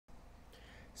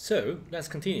So let's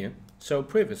continue. So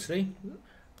previously,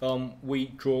 we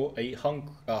draw a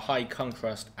high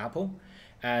contrast apple,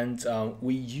 and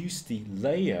we use the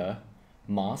layer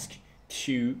mask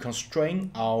to constrain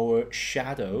our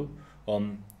shadow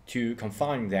to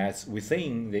confine that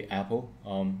within the apple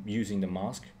using the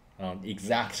mask.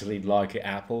 Exactly like an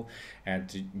apple,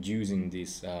 and using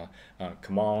this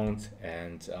command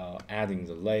and adding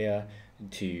the layer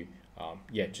to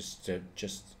yeah, just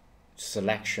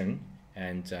selection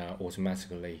and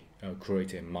automatically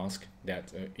create a mask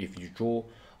that if you draw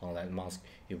on that mask,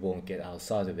 it won't get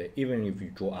outside of it. Even if you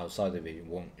draw outside of it, it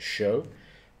won't show.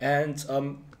 And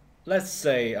let's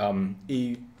say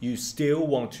you still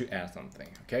want to add something.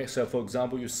 Okay, so for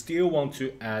example, you still want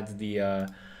to add the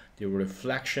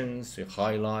reflections, the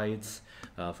highlights.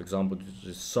 For example,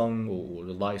 the sun or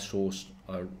the light source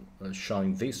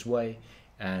shine this way,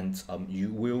 and you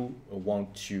will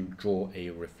want to draw a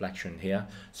reflection here.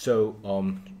 So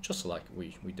just like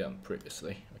we done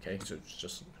previously. Okay, so it's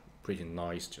just pretty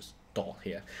nice, just dot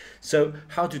here. So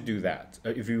how to do that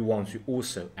if you want to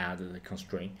also add the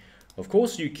constraint? Of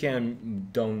course, you can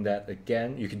do that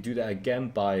again. You can do that again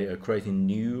by creating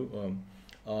new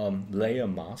layer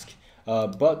mask.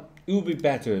 But it would be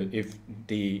better if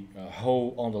the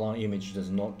whole underlying image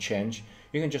does not change.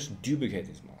 You can just duplicate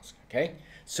this mask. Okay.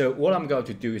 So what I'm going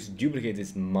to do is duplicate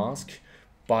this mask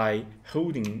by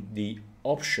holding the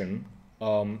option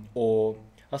or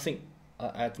I think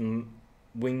at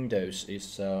Windows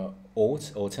is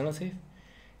alternative,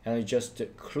 and you just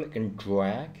click and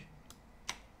drag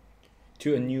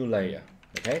to a new layer.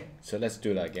 Okay, so let's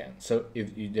do that again. So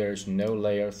if there's no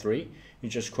layer 3, you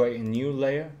just create a new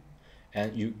layer,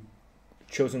 and you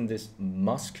chosen this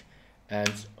mask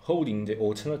and holding the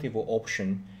alternative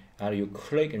option, and you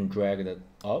click and drag that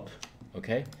up.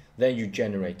 Okay, then you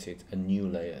generated a new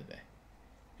layer there.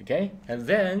 Okay, and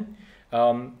then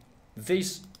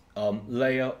this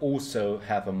layer also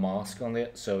have a mask on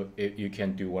it, so you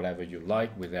can do whatever you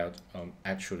like without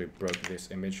actually break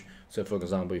this image. So for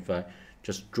example, if I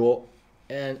just draw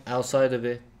and outside of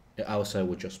it, the outside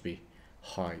would just be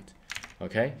hide.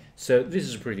 Okay, so this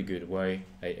is a pretty good way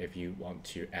if you want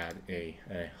to add a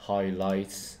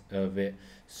highlights of it.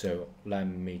 So let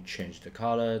me change the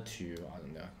color to, I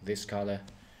don't know, this color,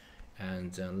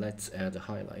 and let's add a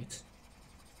highlight.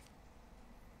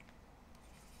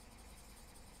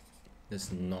 This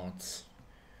is not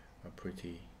a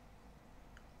pretty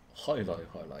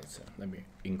highlighter. Let me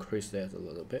increase that a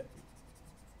little bit.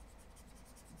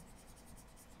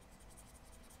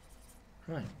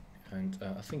 Right, and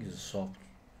I think it's a soft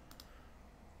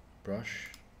brush.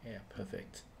 Yeah,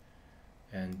 perfect.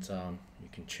 And you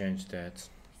can change that.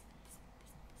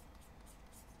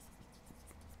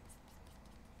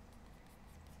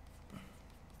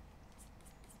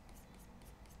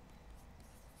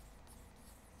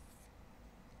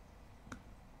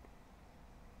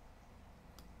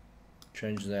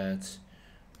 Change that,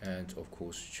 and of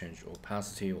course change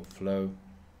opacity or flow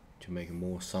to make it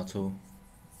more subtle.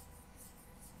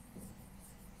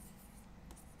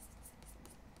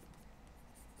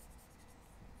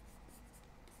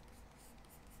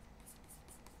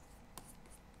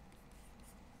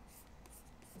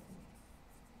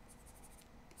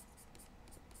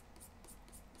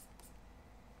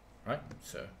 Right,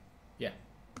 so yeah,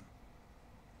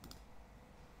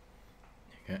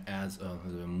 you can add a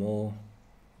little more.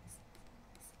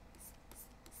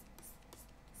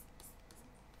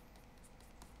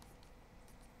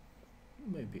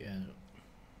 Maybe add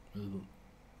a little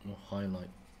more highlight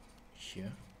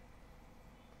here.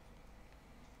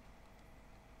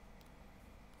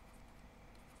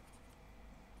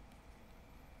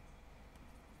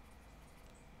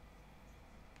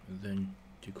 And then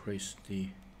decrease the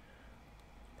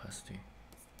opacity.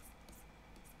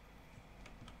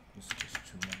 It's just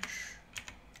too much.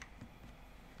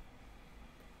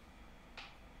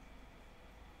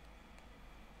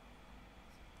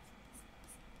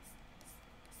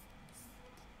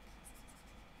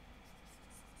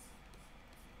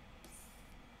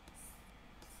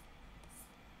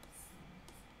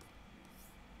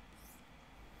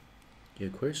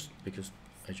 Decrease because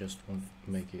I just want to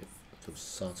make it too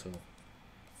subtle.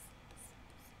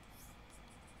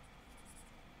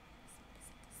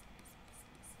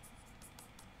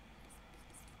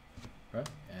 Right,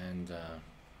 and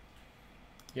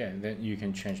yeah, then you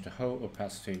can change the whole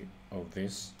opacity of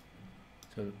this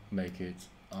to make it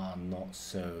not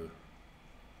so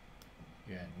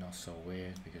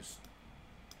weird, because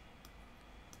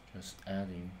just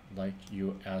adding like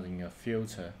you're adding a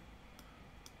filter.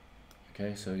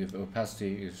 Okay, so if the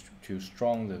opacity is too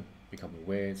strong, it becomes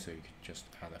weird, so you can just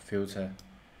add a filter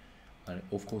and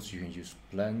of course you can use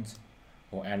blend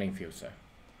or adding filter.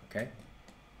 Okay,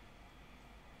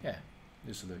 yeah,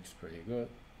 this looks pretty good.